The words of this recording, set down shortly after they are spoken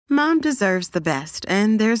Mom deserves the best,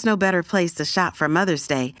 and there's no better place to shop for Mother's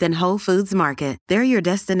Day than Whole Foods Market. They're your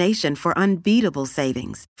destination for unbeatable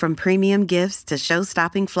savings, from premium gifts to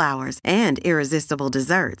show-stopping flowers and irresistible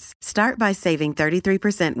desserts. Start by saving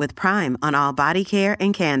 33% with Prime on all body care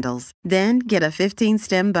and candles. Then get a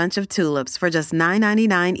 15-stem bunch of tulips for just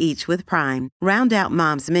 $9.99 each with Prime. Round out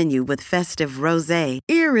Mom's menu with festive rosé,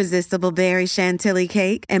 irresistible berry chantilly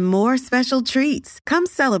cake, and more special treats. Come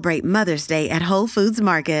celebrate Mother's Day at Whole Foods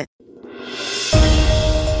Market.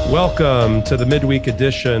 Welcome to the midweek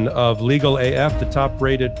edition of Legal AF, the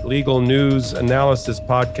top-rated legal news analysis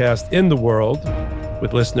podcast in the world,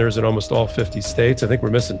 with listeners in almost all 50 states. I think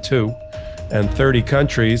we're missing 2, and 30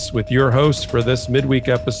 countries, with your host for this midweek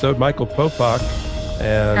episode, Michael Popak.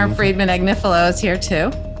 And our Friedman Agnifilo is here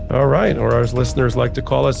too. All right, or as listeners like to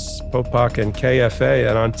call us, Popak and KFA.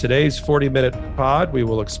 And on today's 40-minute pod, we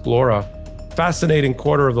will explore a fascinating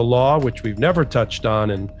quarter of the law, which we've never touched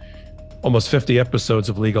on in almost 50 episodes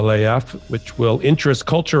of Legal AF, which will interest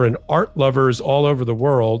culture and art lovers all over the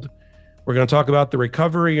world. We're going to talk about the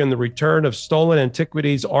recovery and the return of stolen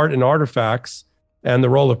antiquities, art, and artifacts, and the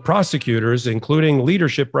role of prosecutors, including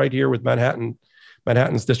leadership right here with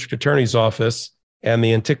Manhattan's District Attorney's Office and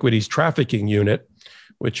the Antiquities Trafficking Unit,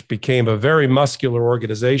 which became a very muscular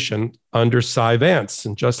organization under Cy Vance.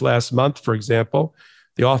 And just last month, for example,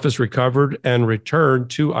 the office recovered and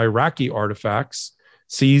returned 2 Iraqi artifacts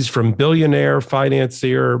seized from billionaire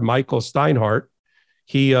financier Michael Steinhardt,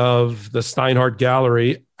 he of the Steinhardt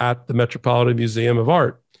Gallery at the Metropolitan Museum of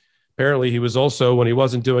Art. Apparently, he was also, when he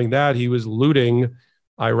wasn't doing that, he was looting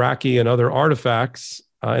Iraqi and other artifacts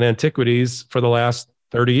and antiquities for the last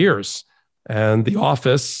 30 years. And the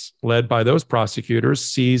office, led by those prosecutors,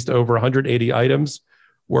 seized over 180 items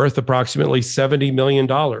worth approximately $70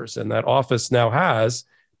 million. And that office now has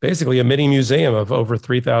basically a mini museum of over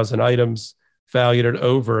 3,000 items, valued at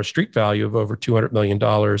over a street value of over $200 million,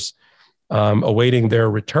 awaiting their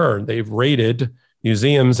return. They've raided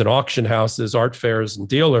museums and auction houses, art fairs, and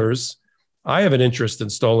dealers. I have an interest in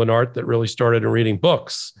stolen art that really started in reading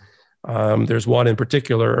books. There's one in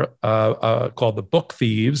particular called The Book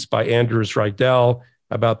Thieves by Anders Rydell,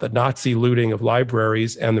 about the Nazi looting of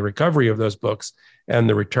libraries and the recovery of those books and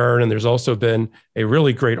the return. And there's also been a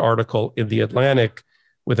really great article in The Atlantic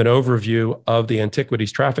with an overview of the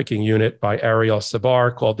Antiquities Trafficking Unit by Ariel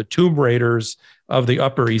Sabar called The Tomb Raiders of the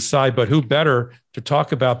Upper East Side. But who better to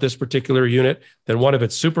talk about this particular unit than one of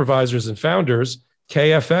its supervisors and founders,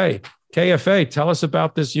 KFA. KFA, tell us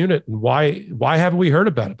about this unit and why haven't we heard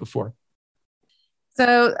about it before?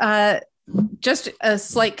 So just a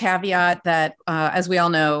slight caveat that, as we all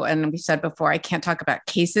know, and we said before, I can't talk about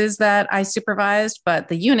cases that I supervised, but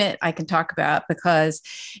the unit I can talk about because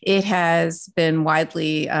it has been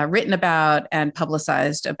widely written about and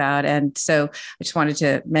publicized about. And so I just wanted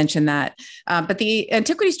to mention that. But the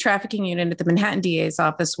Antiquities Trafficking Unit at the Manhattan DA's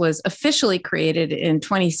office was officially created in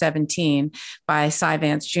 2017 by Cy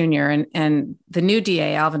Vance Jr. And the new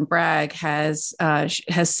DA, Alvin Bragg, has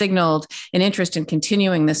signaled an interest in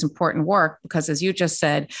continuing this important work because, as you just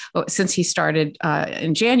said, since he started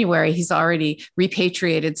in January, he's already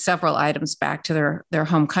repatriated several items back to their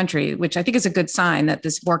home country, which I think is a good sign that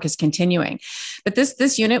this work is continuing. But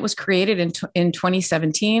this unit was created in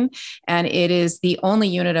 2017, and it is the only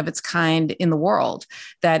unit of its kind in the world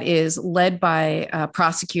that is led by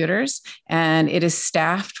prosecutors, and it is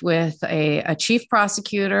staffed with a chief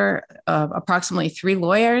prosecutor, approximately 3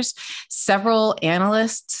 lawyers, several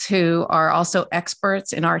analysts who are also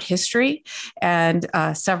experts in art history, and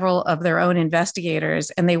several of their own investigators,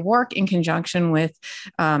 and they work in conjunction with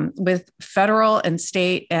federal and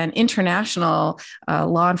state and international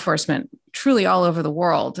law enforcement truly all over the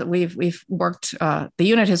world. We've worked, the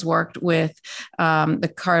unit has worked with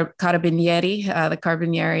the Carabinieri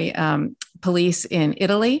police in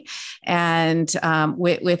Italy, and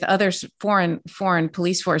with other foreign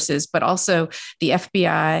police forces, but also the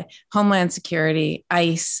FBI, Homeland Security,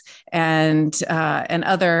 ICE, and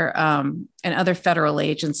other federal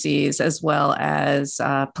agencies, as well as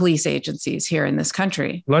police agencies here in this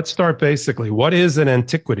country. Let's start basically. What is an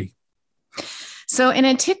antiquity? So an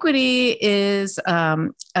antiquity is a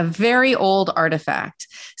very old artifact.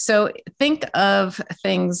 So think of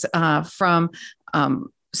things from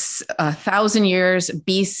 1,000 years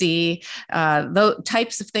BC, those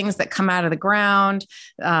types of things that come out of the ground,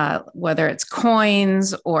 whether it's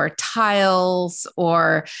coins or tiles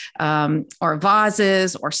or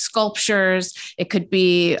vases or sculptures. It could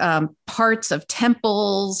be parts of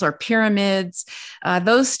temples or pyramids,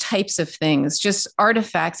 those types of things, just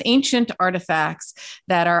artifacts, ancient artifacts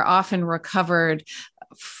that are often recovered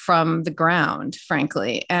from the ground,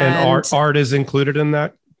 frankly. And art is included in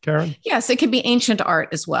that Karen? Yes, it could be ancient art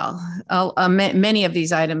as well. Many of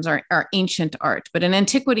these items are ancient art, but an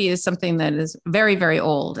antiquity is something that is very, very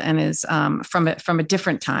old and is from a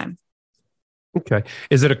different time. Okay.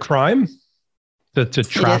 Is it a crime to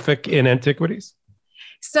traffic in antiquities?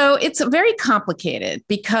 So it's very complicated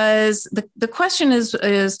because the question is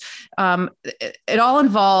it all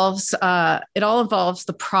involves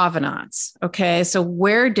the provenance. Okay, so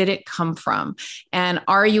where did it come from, and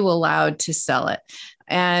are you allowed to sell it?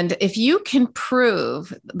 And if you can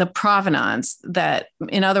prove the provenance, that,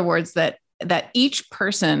 in other words, that each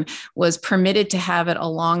person was permitted to have it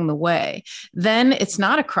along the way, then it's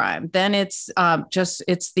not a crime. Then it's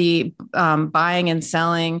the buying and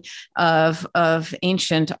selling of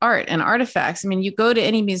ancient art and artifacts. I mean, you go to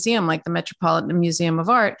any museum like the Metropolitan Museum of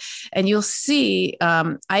Art, and you'll see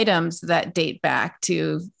items that date back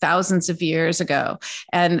to thousands of years ago.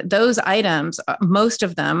 And those items, most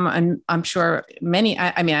of them, and I'm sure many,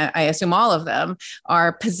 I assume all of them,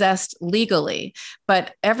 are possessed legally.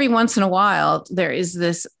 But every once in a while,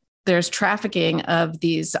 there's trafficking of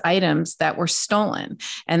these items that were stolen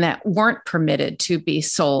and that weren't permitted to be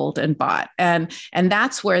sold and bought. And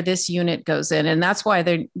that's where this unit goes in. And that's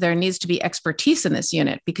why there needs to be expertise in this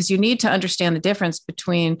unit, because you need to understand the difference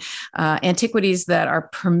between antiquities that are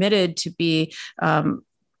permitted to be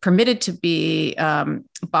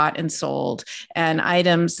bought and sold, and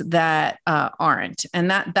items that aren't. And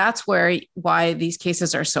that's why these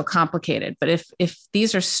cases are so complicated. But if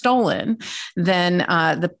these are stolen, then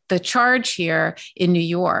the charge here in New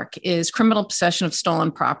York is criminal possession of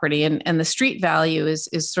stolen property, and the street value is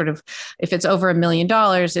sort of, if it's over $1 million,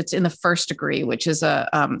 it's in the first degree, which is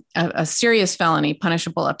a serious felony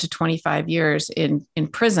punishable up to 25 years in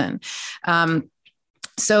prison.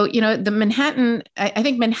 So, I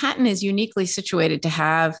think Manhattan is uniquely situated to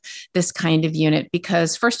have this kind of unit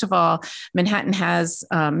because, first of all, Manhattan has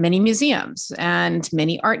many museums and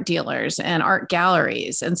many art dealers and art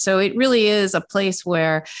galleries. And so it really is a place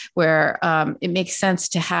where it makes sense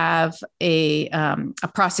to have a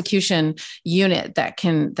prosecution unit that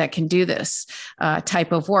can do this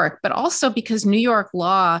type of work. But also because New York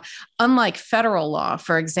law, unlike federal law,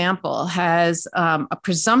 for example, has a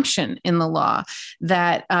presumption in the law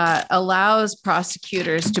that allows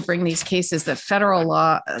prosecutors to bring these cases that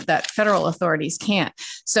federal authorities can't.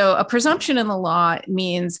 So a presumption in the law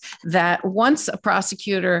means that once a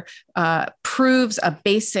prosecutor proves a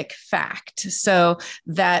basic fact, so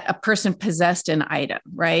that a person possessed an item,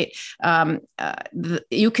 right?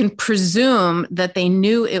 You can presume that they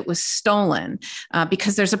knew it was stolen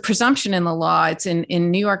because there's a presumption in the law. It's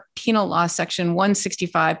in New York Penal Law, Section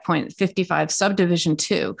 165.55, Subdivision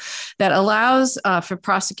 2, that allows for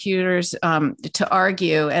prosecutors to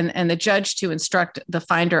argue and the judge to instruct the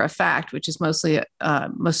finder of fact, which is most of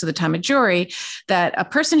the time a jury, that a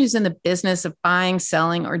person who's in the business of buying,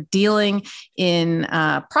 selling, or dealing in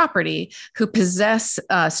property who possess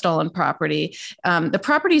stolen property, the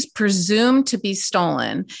property is presumed to be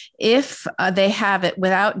stolen if they have it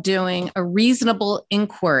without doing a reasonable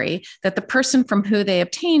inquiry that the person from who they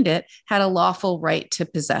obtained it had a lawful right to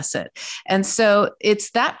possess it. And so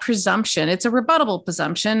it's that presumption, it's a rebuttable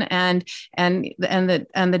presumption, and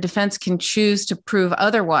the defense can choose to prove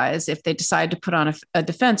otherwise if they decide to put on a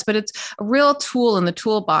defense. But it's a real tool in the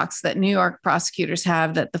toolbox that New York prosecutors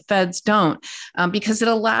have that the feds don't, because it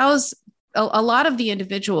allows a lot of the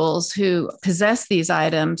individuals who possess these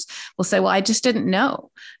items will say, well, I just didn't know.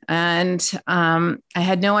 And I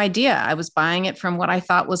had no idea. I was buying it from what I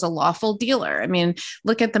thought was a lawful dealer. I mean,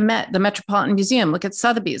 look at the Metropolitan Museum, look at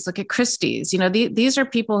Sotheby's, look at Christie's. These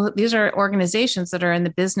are organizations that are in the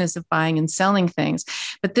business of buying and selling things.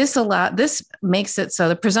 But this makes it so,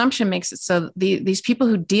 the presumption makes it so these people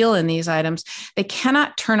who deal in these items, they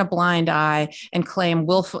cannot turn a blind eye and claim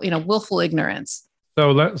willful ignorance.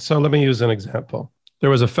 So let me use an example. There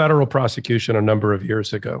was a federal prosecution a number of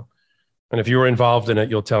years ago. And if you were involved in it,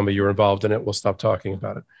 you'll tell me you were involved in it. We'll stop talking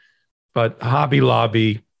about it. But Hobby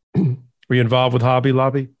Lobby, were you involved with Hobby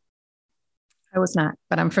Lobby? I was not,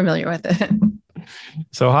 but I'm familiar with it.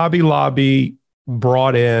 So Hobby Lobby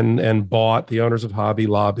brought in and bought, the owners of Hobby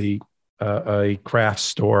Lobby, a craft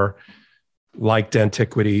store, liked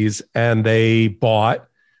antiquities, and they bought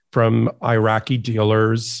from Iraqi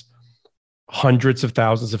dealers hundreds of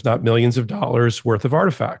thousands, if not millions of dollars worth of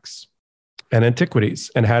artifacts and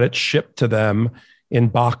antiquities, and had it shipped to them in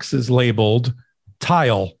boxes labeled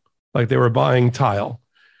tile, like they were buying tile.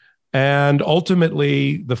 And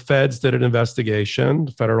ultimately, the feds did an investigation,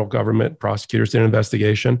 the federal government prosecutors did an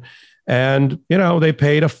investigation, and they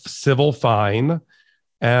paid a civil fine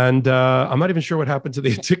And I'm not even sure what happened to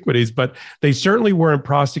the antiquities, but they certainly weren't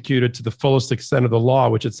prosecuted to the fullest extent of the law,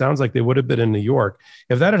 which it sounds like they would have been in New York.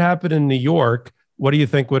 If that had happened in New York, what do you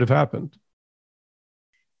think would have happened?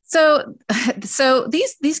 So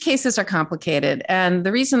these cases are complicated, and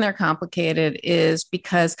the reason they're complicated is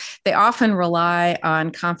because they often rely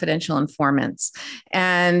on confidential informants,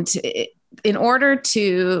 and in order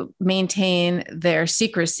to maintain their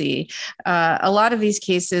secrecy, a lot of these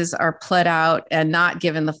cases are pled out and not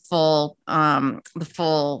given the full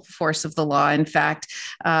force of the law. In fact,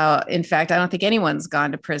 I don't think anyone's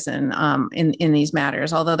gone to prison in these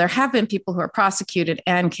matters. Although there have been people who are prosecuted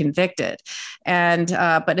and convicted. And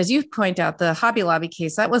but as you point out, the Hobby Lobby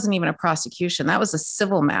case, that wasn't even a prosecution; that was a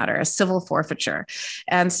civil matter, a civil forfeiture.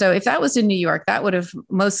 And so, if that was in New York, that would have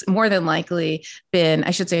more than likely been,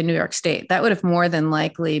 I should say, in New York State, that would have more than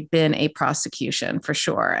likely been a prosecution for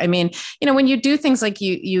sure. I mean, when you do things like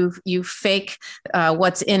you fake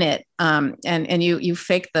what's in it, and you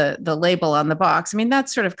fake the label on the box. I mean,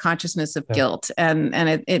 that's sort of consciousness of guilt, and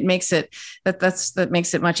it makes it that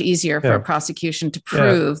makes it much easier for a prosecution to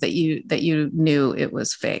prove that you knew it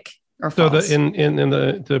was fake. So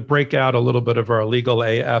to break out a little bit of our legal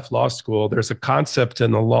AF law school, there's a concept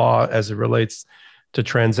in the law as it relates to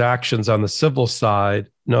transactions on the civil side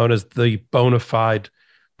known as the bona fide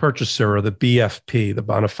purchaser, or the BFP, the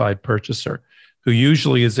bona fide purchaser, who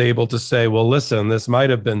usually is able to say, well, listen, this might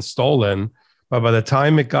have been stolen, but by the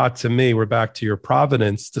time it got to me, we're back to your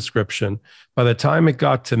provenance description. By the time it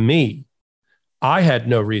got to me, I had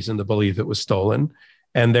no reason to believe it was stolen.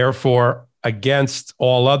 And therefore, against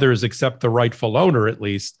all others except the rightful owner, at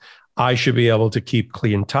least, I should be able to keep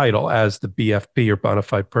clean title as the BFP, or bona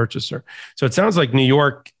fide purchaser. So it sounds like New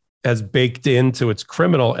York has baked into its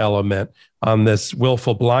criminal element on this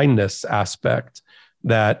willful blindness aspect,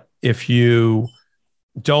 that if you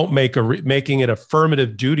don't making it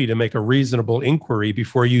affirmative duty to make a reasonable inquiry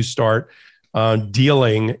before you start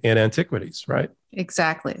dealing in antiquities, right?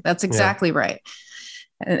 Exactly. That's exactly right.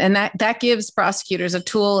 And that gives prosecutors a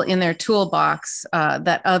tool in their toolbox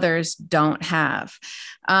that others don't have.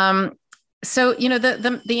 So,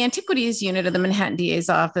 the Antiquities Unit of the Manhattan DA's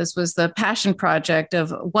office was the passion project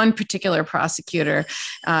of one particular prosecutor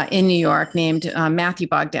in New York named Matthew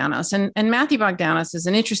Bogdanos. And Matthew Bogdanos is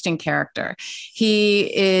an interesting character.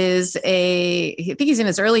 I think he's in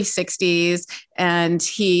his early 60s, and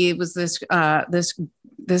he was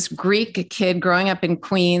this Greek kid growing up in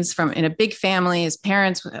Queens in a big family. His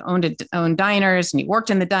parents owned diners, and he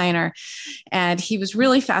worked in the diner. And he was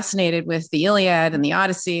really fascinated with the Iliad and the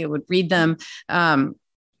Odyssey. He would read them. And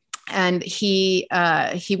he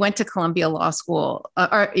went to Columbia Law School.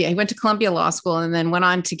 He went to Columbia Law School, and then went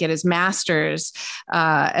on to get his master's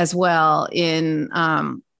as well in.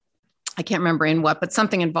 I can't remember in what, but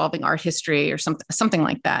something involving art history or something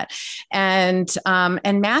like that. And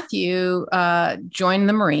Matthew joined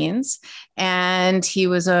the Marines, and he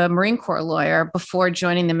was a Marine Corps lawyer before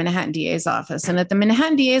joining the Manhattan DA's office. And at the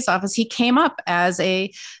Manhattan DA's office, he came up as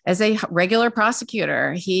a regular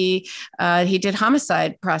prosecutor. He did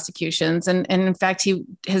homicide prosecutions, and in fact, he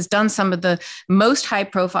has done some of the most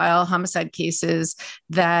high-profile homicide cases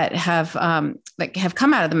that have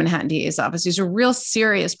come out of the Manhattan DA's office. He's a real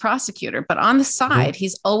serious prosecutor, but on the side,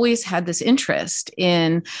 he's always had this interest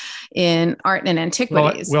in art and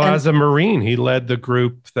antiquities. Well, as a Marine, he led the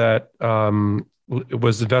group that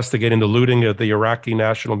was investigating the looting of the Iraqi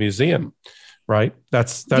National Museum, right?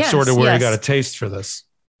 That's sort of where he got a taste for this.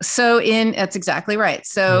 That's exactly right.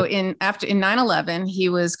 So in 9/11, he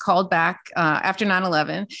was called back. After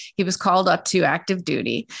 9/11, he was called up to active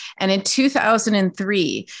duty, and in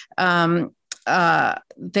 2003,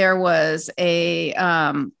 there was a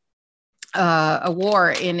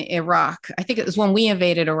war in Iraq. I think it was when we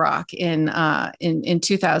invaded Iraq in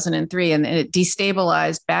 2003, and it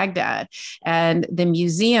destabilized Baghdad. And the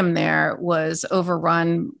museum there was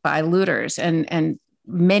overrun by looters, and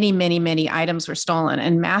many, many, many items were stolen.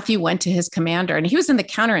 And Matthew went to his commander, and he was in the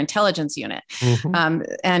counterintelligence unit.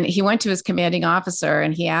 And he went to his commanding officer,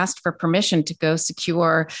 and he asked for permission to go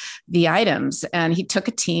secure the items. And he took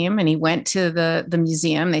a team, and he went to the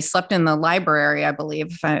museum. They slept in the library, I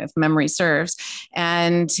believe, if memory serves.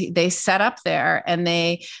 And they set up there, and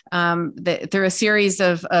they through a series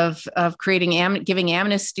of giving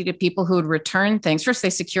amnesty to people who would return things. First, they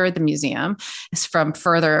secured the museum from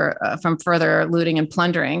further looting and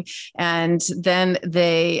plundering. And then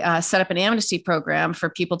they set up an amnesty program for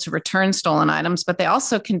people to return stolen items, but they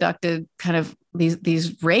also conducted kind of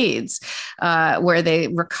these raids where they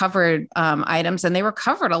recovered items, and they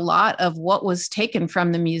recovered a lot of what was taken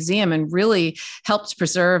from the museum and really helped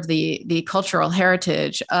preserve the cultural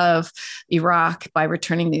heritage of Iraq by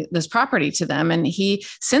returning this property to them. And he,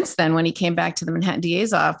 since then, when he came back to the Manhattan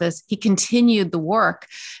DA's office, he continued the work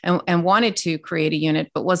and wanted to create a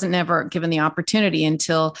unit, but wasn't never given the opportunity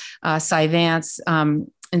until Cy Vance had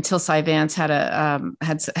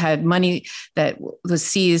money that was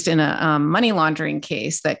seized in a money laundering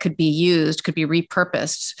case that could be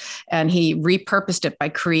repurposed, and he repurposed it by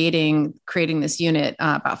creating this unit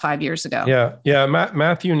about 5 years ago. Yeah.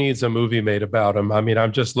 Matthew needs a movie made about him. I mean,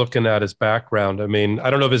 I'm just looking at his background. I mean, I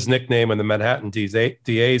don't know if his nickname in the Manhattan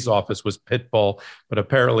DA's office was Pitbull, but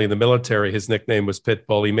apparently in the military, his nickname was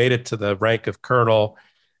Pitbull. He made it to the rank of colonel.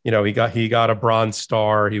 You know, he got a Bronze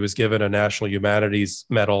Star. He was given a National Humanities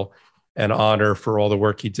Medal and honor for all the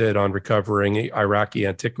work he did on recovering Iraqi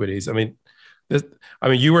antiquities. I mean,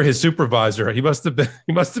 you were his supervisor. He must have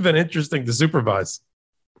been interesting to supervise.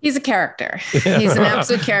 He's a character. He's an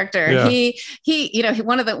absolute character. Yeah. He,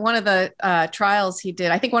 one of the trials he did,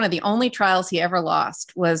 I think one of the only trials he ever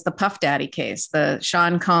lost was the Puff Daddy case, the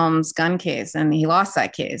Sean Combs gun case. And he lost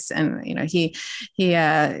that case. And,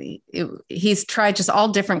 he's tried just all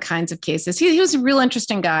different kinds of cases. He was a real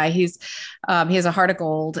interesting guy. he has a heart of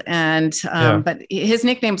gold, but his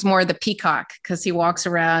nickname's more the Peacock because he walks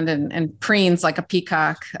around and preens like a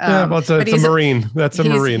peacock. It's a Marine. That's a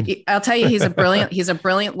Marine. I'll tell you, he's a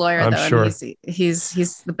brilliant lawyer, I'm though. sure.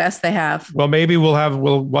 He's the best they have. Well, maybe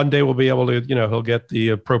one day we'll be able to, he'll get the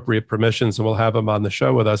appropriate permissions and we'll have him on the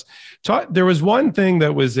show with us. There was one thing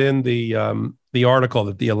that was in the article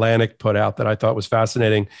that the Atlantic put out that I thought was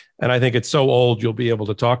fascinating. And I think it's so old, you'll be able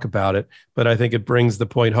to talk about it. But I think it brings the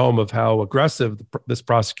point home of how aggressive this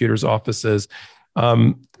prosecutor's office is.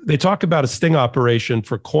 They talk about a sting operation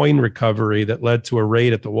for coin recovery that led to a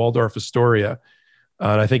raid at the Waldorf Astoria.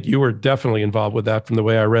 And I think you were definitely involved with that from the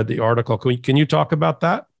way I read the article. Can you talk about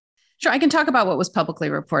that? Sure. I can talk about what was publicly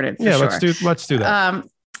reported. Sure. Let's do that.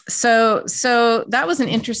 So that was an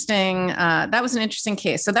interesting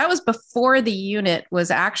case. So that was before the unit was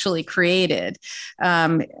actually created.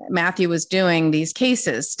 Matthew was doing these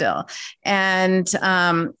cases still. And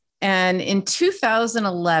in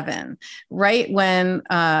 2011, right when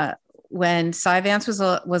Cy Vance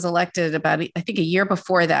was elected, about, I think, a year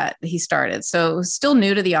before that he started. So it was still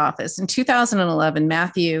new to the office. In 2011,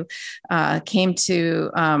 Matthew came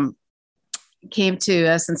to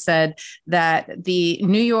us and said that the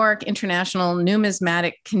New York International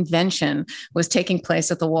Numismatic Convention was taking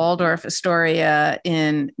place at the Waldorf Astoria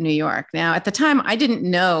in New York. Now, at the time, I didn't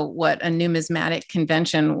know what a numismatic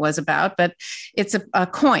convention was about, but it's a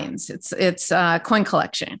coins. It's a coin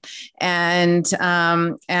collection, and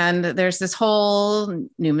there's this whole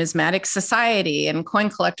numismatic society and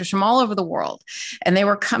coin collectors from all over the world, and they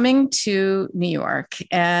were coming to New York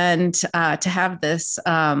and to have this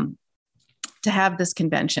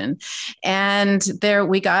convention. And there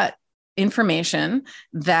we got information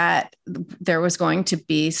that there was going to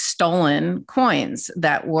be stolen coins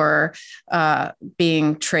that were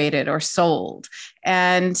being traded or sold.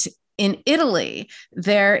 And in Italy,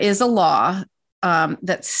 there is a law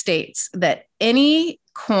that states that any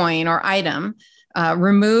coin or item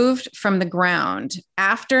removed from the ground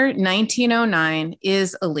after 1909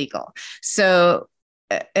 is illegal. So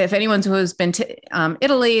if anyone who's been to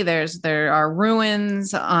Italy, there are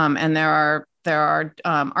ruins and there are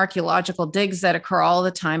archaeological digs that occur all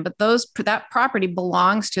the time, but that property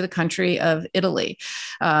belongs to the country of Italy.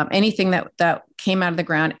 Anything that came out of the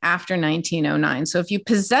ground after 1909. So if you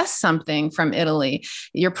possess something from Italy,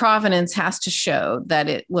 your provenance has to show that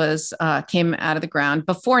it was came out of the ground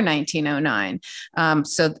before 1909.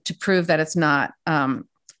 So to prove that it's not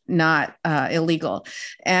illegal.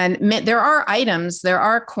 And there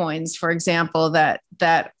are coins, for example, that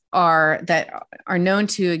are known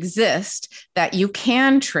to exist that you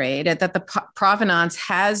can trade, that the provenance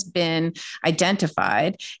has been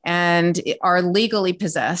identified and are legally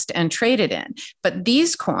possessed and traded in. But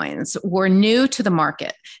these coins were new to the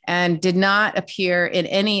market and did not appear in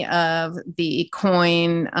any of the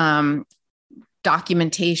coin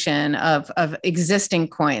documentation of existing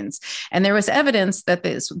coins. And there was evidence that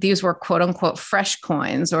these were quote unquote fresh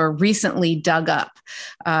coins or recently dug up.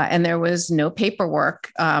 And there was no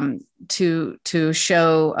paperwork to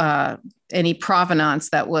show any provenance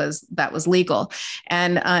that was legal.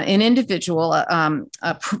 And an individual, a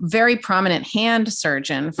very prominent hand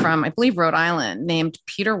surgeon from, I believe, Rhode Island, named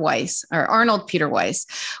Peter Weiss, or Arnold Peter Weiss,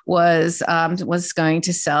 was going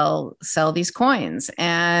to sell these coins.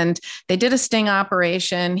 And they did a sting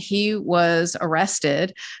operation. He was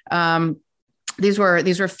arrested. These were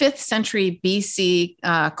 5th century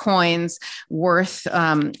BC coins worth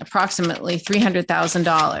approximately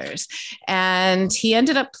 $300,000. And he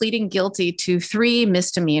ended up pleading guilty to 3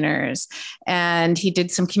 misdemeanors. And he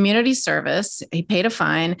did some community service. He paid a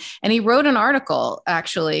fine. And he wrote an article,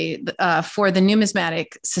 actually, for the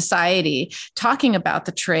Numismatic Society talking about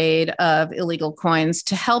the trade of illegal coins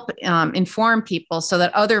to help inform people so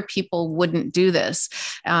that other people wouldn't do this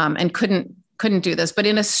and couldn't do this, but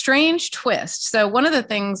in a strange twist. So one of the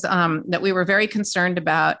things that we were very concerned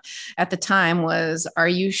about at the time was, are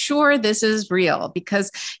you sure this is real?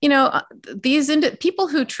 Because, these people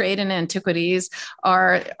who trade in antiquities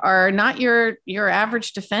are not your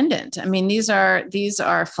average defendant. I mean, these are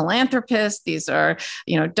philanthropists, these are,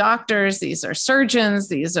 doctors, these are surgeons,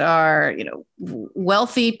 these are,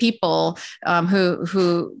 wealthy people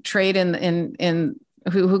who trade in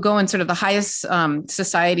who go in sort of the highest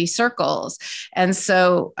society circles. And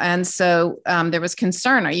so there was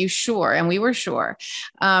concern. Are you sure? And we were sure.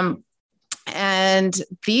 And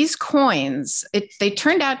these coins, they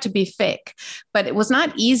turned out to be fake, but it was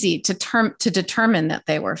not easy to determine that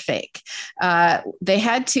they were fake. We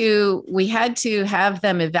had to have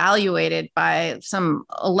them evaluated by some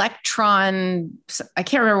electron, I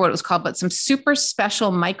can't remember what it was called, but some super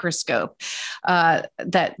special microscope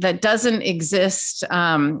that doesn't exist.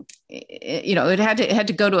 It had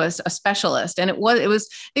to go to a specialist, and it was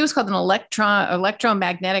called an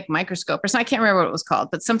electromagnetic microscope, or something. I can't remember what it was called,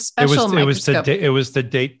 but some special microscope. It was to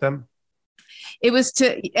date them. It was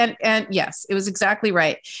and yes, it was exactly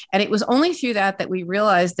right. And it was only through that we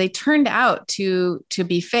realized they turned out to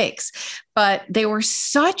be fakes, but they were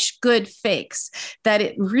such good fakes that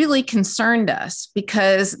it really concerned us,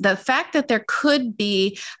 because the fact that there could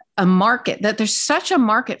be a market, that there's such a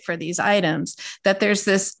market for these items, that there's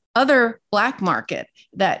this other black market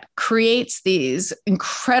that creates these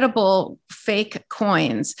incredible fake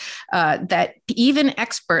coins that even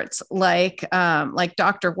experts like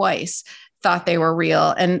Dr. Weiss thought they were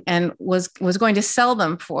real and was going to sell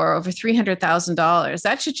them for over $300,000.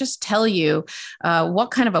 That should just tell you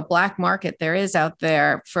what kind of a black market there is out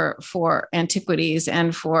there for antiquities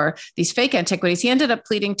and for these fake antiquities. He ended up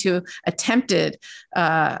pleading to attempted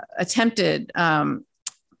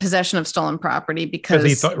possession of stolen property because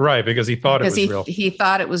he thought it was real. He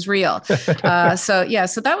thought it was real. So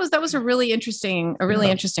that was a really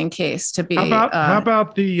interesting case to be. How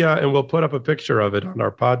about the and we'll put up a picture of it on our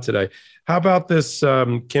pod today. How about this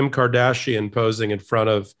Kim Kardashian posing in front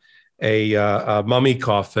of a mummy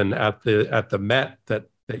coffin at the Met that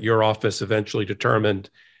your office eventually determined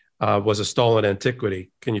was a stolen antiquity?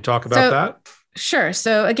 Can you talk about that? Sure.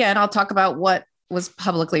 So again, I'll talk about what was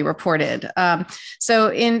publicly reported.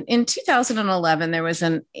 So in 2011, there was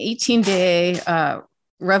an 18-day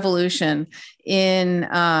revolution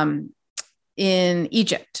in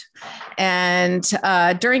Egypt. And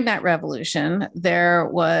during that revolution, there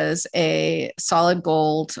was a solid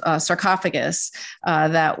gold sarcophagus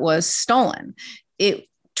that was stolen. It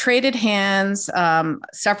traded hands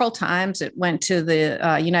several times. It went to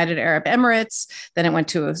the United Arab Emirates, then it went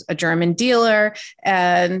to a German dealer,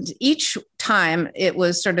 and each time it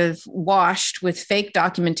was sort of washed with fake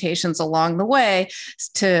documentations along the way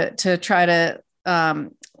to try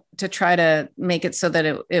to make it so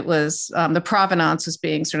that it was the provenance was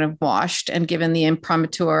being sort of washed and given the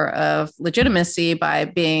imprimatur of legitimacy by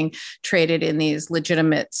being traded in these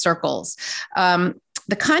legitimate circles.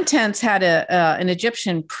 The contents had an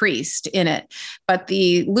Egyptian priest in it, but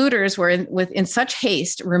the looters were in such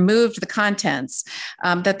haste removed the contents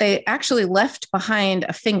that they actually left behind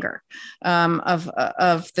a finger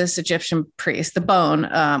of this Egyptian priest, the bone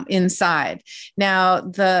inside. Now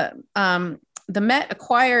the Met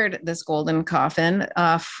acquired this golden coffin.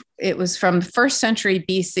 It was from the 1st century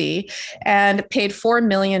BC and paid $4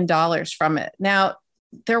 million from it. Now,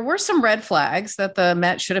 there were some red flags that the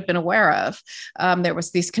Met should have been aware of. There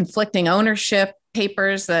was these conflicting ownership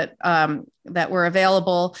papers that were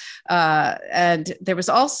available. And there was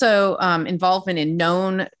also involvement in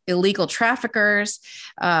known illegal traffickers.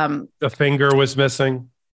 The finger was missing.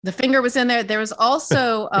 The finger was in there. There was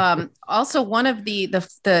also one of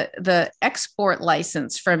the export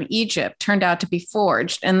license from Egypt turned out to be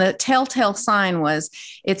forged, and the telltale sign was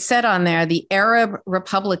it said on there the Arab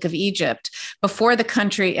Republic of Egypt before the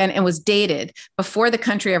country, and it was dated before the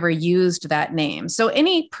country ever used that name. So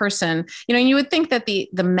any person, you would think that the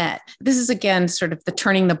Met, this is again sort of the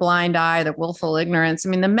turning the blind eye, the willful ignorance. I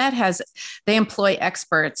mean, the Met they employ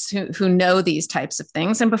experts who know these types of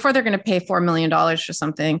things, and before they're going to pay $4 million for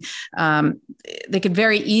something, they could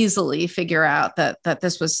very easily figure out that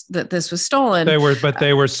this was stolen.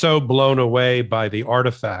 They were so blown away by the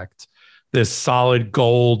artifact this solid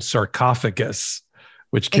gold sarcophagus,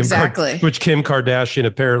 which Kim Kardashian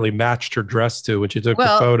apparently matched her dress to when she took the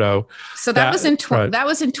photo. So that was in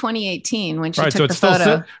 2018 when she took the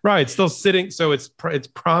photo. It's still sitting. So it's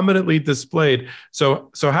prominently displayed.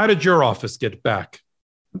 So how did your office get back?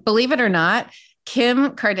 Believe it or not,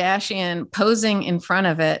 Kim Kardashian posing in front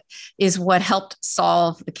of it is what helped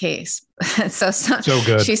solve the case. so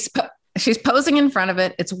good. She's posing in front of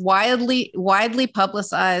it. It's widely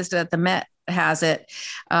publicized that the Met has it,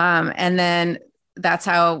 and then that's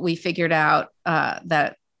how we figured out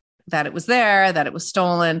that it was there, that it was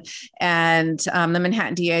stolen, and the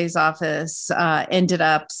Manhattan DA's office ended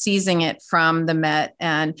up seizing it from the Met.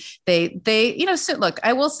 And so look,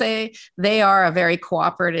 I will say they are a very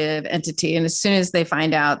cooperative entity, and as soon as they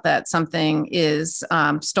find out that something is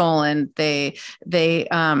stolen, they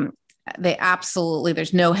absolutely,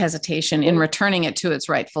 there's no hesitation in returning it to its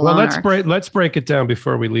rightful owner. Let's break it down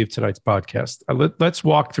before we leave tonight's podcast. Let's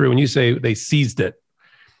walk through. When you say they seized it,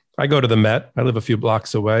 I go to the Met. I live a few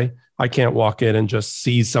blocks away. I can't walk in and just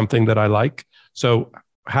seize something that I like. So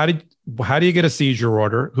how do you get a seizure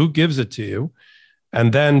order? Who gives it to you?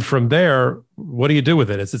 And then from there, what do you do with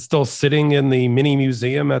it? Is it still sitting in the mini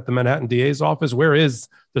museum at the Manhattan DA's office? Where is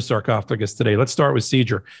the sarcophagus today? Let's start with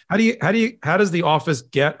seizure. How does the office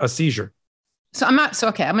get a seizure? So I'm going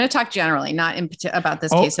to talk generally, not about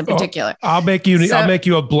this case in particular. I'll make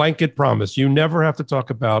you a blanket promise. You never have to talk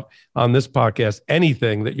about on this podcast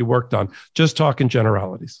anything that you worked on. Just talk in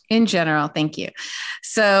generalities. In general, thank you.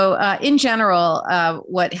 So in general,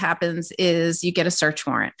 what happens is you get a search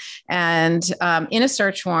warrant, and in a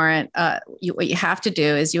search warrant, what you have to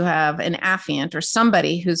do is you have an affiant or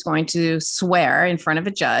somebody who's going to swear in front of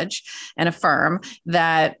a judge and affirm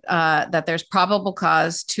that there's probable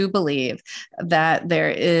cause to believe that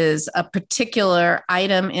there is a particular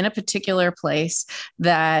item in a particular place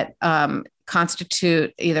that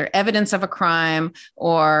constitute either evidence of a crime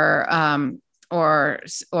or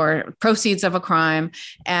proceeds of a crime,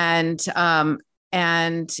 and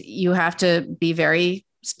you have to be very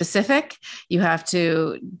specific. You have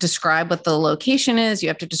to describe what the location is. You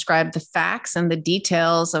have to describe the facts and the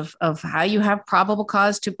details of how you have probable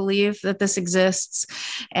cause to believe that this exists,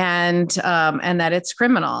 and that it's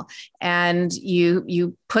criminal. And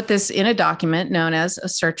you put this in a document known as a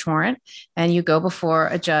search warrant, and you go before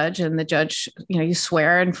a judge, and the judge, you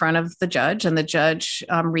swear in front of the judge, and the judge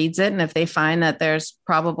reads it. And if they find that there's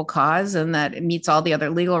probable cause and that it meets all the other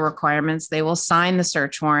legal requirements, they will sign the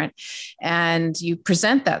search warrant, and you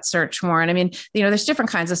present that search warrant. I mean, there's different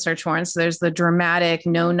kinds of search warrants. There's the dramatic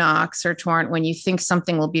no-knock search warrant when you think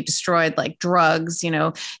something will be destroyed, like drugs,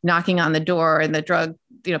 knocking on the door, and the drug,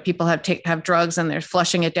 people have drugs and they're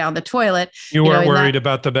flushing it down the toilet. You weren't worried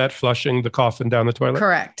about the Met flushing the coffin down the toilet?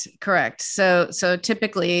 Correct. So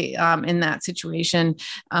typically in that situation,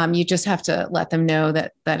 you just have to let them know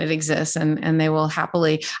that it exists, and they will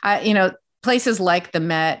happily, places like the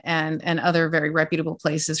Met and other very reputable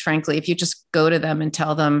places, frankly, if you just go to them and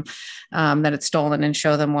tell them that it's stolen and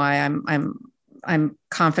show them why, I'm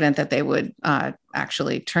confident that they would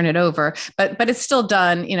actually turn it over, but it's still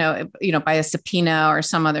done, by a subpoena or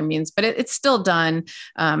some other means. But it's still done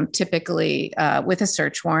typically with a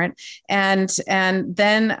search warrant, and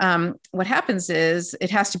then what happens is it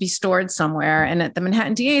has to be stored somewhere. And at the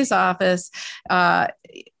Manhattan DA's office,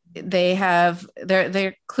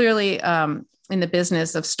 they're clearly in the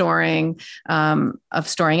business of storing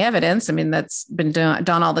evidence. I mean, that's been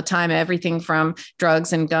done all the time. Everything from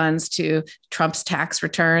drugs and guns to Trump's tax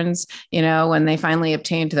returns. When they finally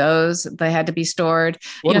obtained those, they had to be stored.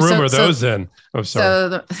 What room are those in? Oh, sorry. So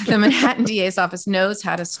the Manhattan DA's office knows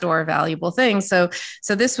how to store valuable things. So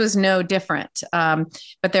this was no different.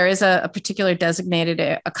 But there is a particular designated,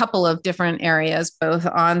 a couple of different areas, both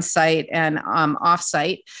on site and off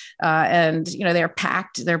site. And they're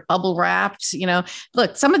packed, they're bubble wrapped.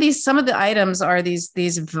 Look, some of the items are these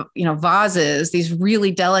vases, these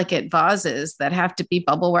really delicate vases that have to be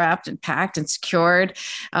bubble wrapped and packed and secured.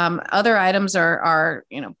 Other items are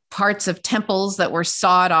parts of temples that were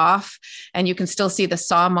sawed off, and you can still see the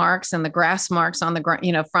saw marks and the grass marks on the ground,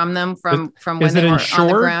 from them from when they were on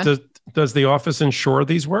the ground. Does the office insure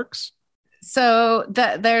these works? So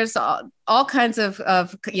there's all kinds of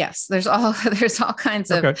yes, there's all kinds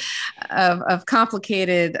of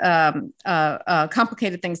complicated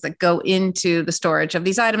complicated things that go into the storage of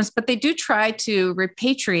these items, but they do try to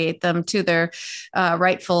repatriate them to their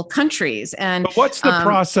rightful countries. And but what's the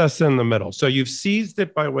process in the middle? So you've seized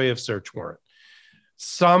it by way of search warrant.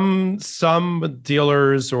 Some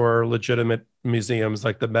dealers or legitimate museums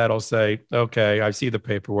like the Met will say, "Okay, I see the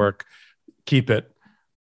paperwork, keep it."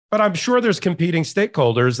 But I'm sure there's competing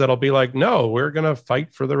stakeholders that'll be like, no, we're going to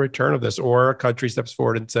fight for the return of this. Or a country steps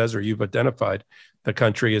forward and says, or you've identified the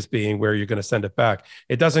country as being where you're going to send it back.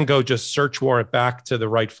 It doesn't go just search warrant back to the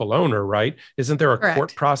rightful owner, right? Isn't there a Correct.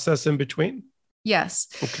 Court process in between? Yes.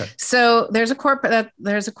 Okay. So there's a court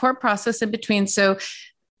process in between. So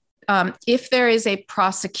if there is a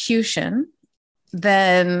prosecution,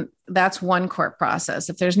 then that's one court process.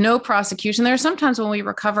 If there's no prosecution, there are sometimes when we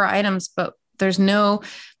recover items, but there's no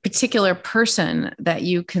particular person that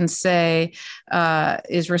you can say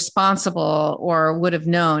is responsible or would have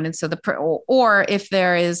known. And so or if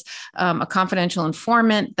there is a confidential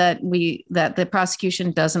informant that the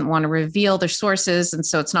prosecution doesn't want to reveal their sources, and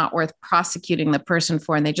so it's not worth prosecuting the person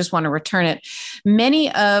for, and they just want to return it.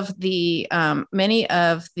 Many of the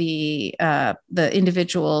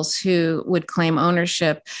individuals who would claim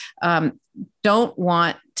ownership don't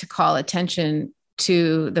want to call attention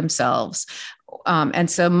to themselves. And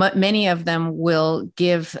so many of them will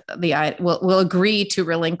will agree to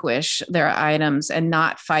relinquish their items and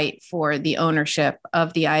not fight for the ownership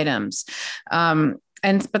of the items.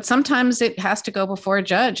 But sometimes it has to go before a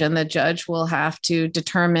judge, and the judge will have to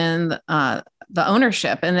determine the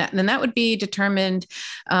ownership, and that would be determined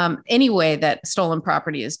any way that stolen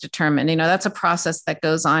property is determined. That's a process that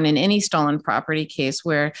goes on in any stolen property case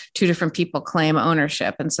where two different people claim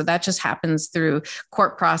ownership, and so that just happens through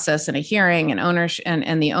court process and a hearing, and ownership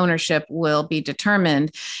and the ownership will be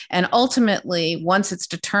determined. And ultimately, once it's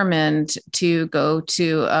determined to go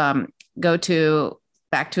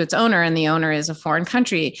back to its owner, and the owner is a foreign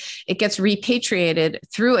country, it gets repatriated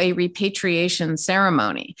through a repatriation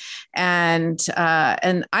ceremony. And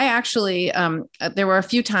I actually, there were a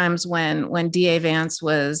few times when DA Vance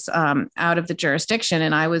was out of the jurisdiction,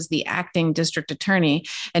 and I was the acting district attorney.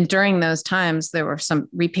 And during those times, there were some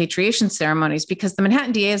repatriation ceremonies, because the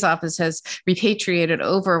Manhattan DA's office has repatriated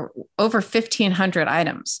over 1,500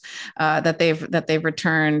 items that they've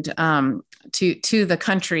returned to the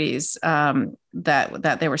countries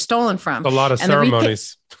that they were stolen from. A lot of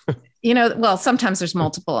ceremonies. Well, sometimes there's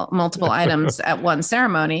multiple items at one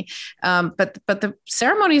ceremony, but the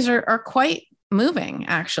ceremonies are quite moving.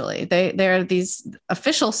 Actually, they're these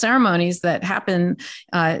official ceremonies that happen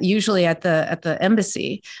usually at the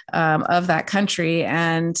embassy of that country,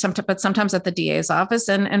 and sometimes at the DA's office,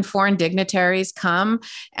 and foreign dignitaries come,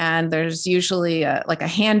 and there's usually an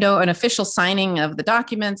official signing of the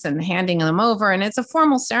documents and handing them over, and it's a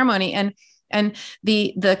formal ceremony. And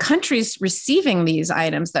the countries receiving these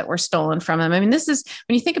items that were stolen from them, I mean, this is,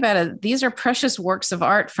 when you think about it, these are precious works of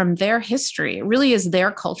art from their history. It really is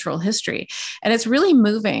their cultural history. And it's really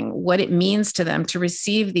moving what it means to them to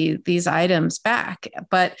receive these items back.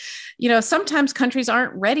 But, sometimes countries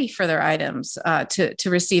aren't ready for their items to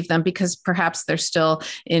receive them, because perhaps they're still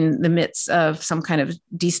in the midst of some kind of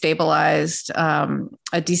destabilized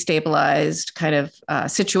kind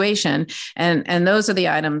of situation. And those are the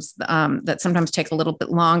items that sometimes take a little bit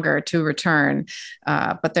longer to return.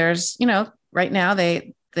 But there's, right now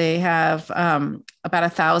they have about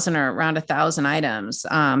 1,000 or around 1,000 items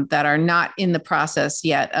that are not in the process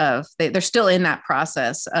yet they're still in that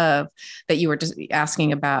process of that you were just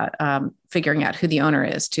asking about, figuring out who the owner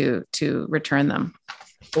is to return them.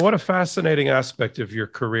 Well, what a fascinating aspect of your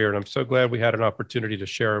career. And I'm so glad we had an opportunity to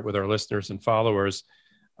share it with our listeners and followers.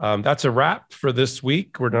 That's a wrap for this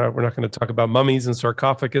week. We're not going to talk about mummies and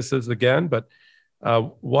sarcophaguses again, but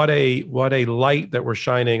what a light that we're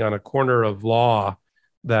shining on a corner of law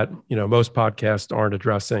that most podcasts aren't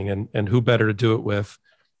addressing, and who better to do it with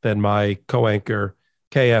than my co-anchor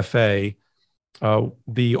KFA.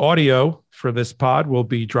 The audio for this pod will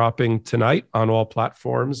be dropping tonight on all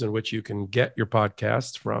platforms in which you can get your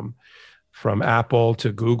podcasts, from Apple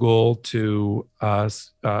to Google to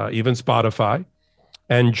even Spotify.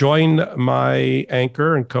 And join my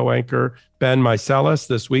anchor and co-anchor, Ben Meiselas,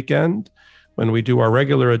 this weekend when we do our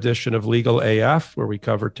regular edition of Legal AF, where we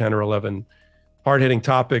cover 10 or 11 hard-hitting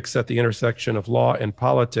topics at the intersection of law and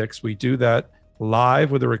politics. We do that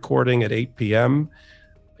live with a recording at 8 p.m.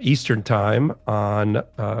 Eastern Time on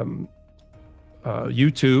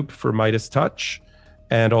YouTube for Midas Touch,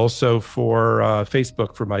 and also for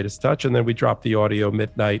Facebook for Midas Touch. And then we drop the audio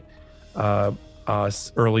midnight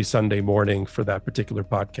early Sunday morning for that particular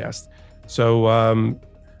podcast. So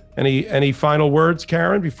any final words,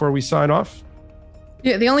 Karen, before we sign off?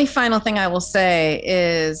 Yeah, the only final thing I will say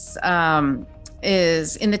is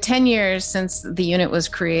in the 10 years since the unit was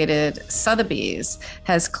created, Sotheby's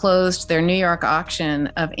has closed their New York auction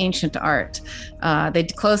of ancient art. They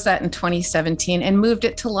closed that in 2017 and moved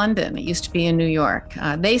it to London. It used to be in New York.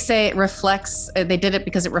 They say they did it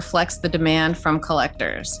because it reflects the demand from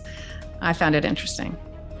collectors. I found it interesting.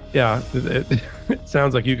 Yeah, it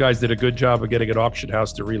sounds like you guys did a good job of getting an auction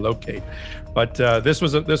house to relocate. But this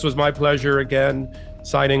was my pleasure again.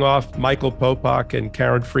 Signing off, Michael Popak and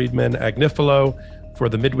Karen Friedman Agnifilo for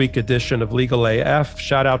the midweek edition of Legal AF.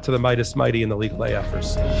 Shout out to the Mighty and the Legal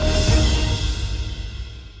AFers.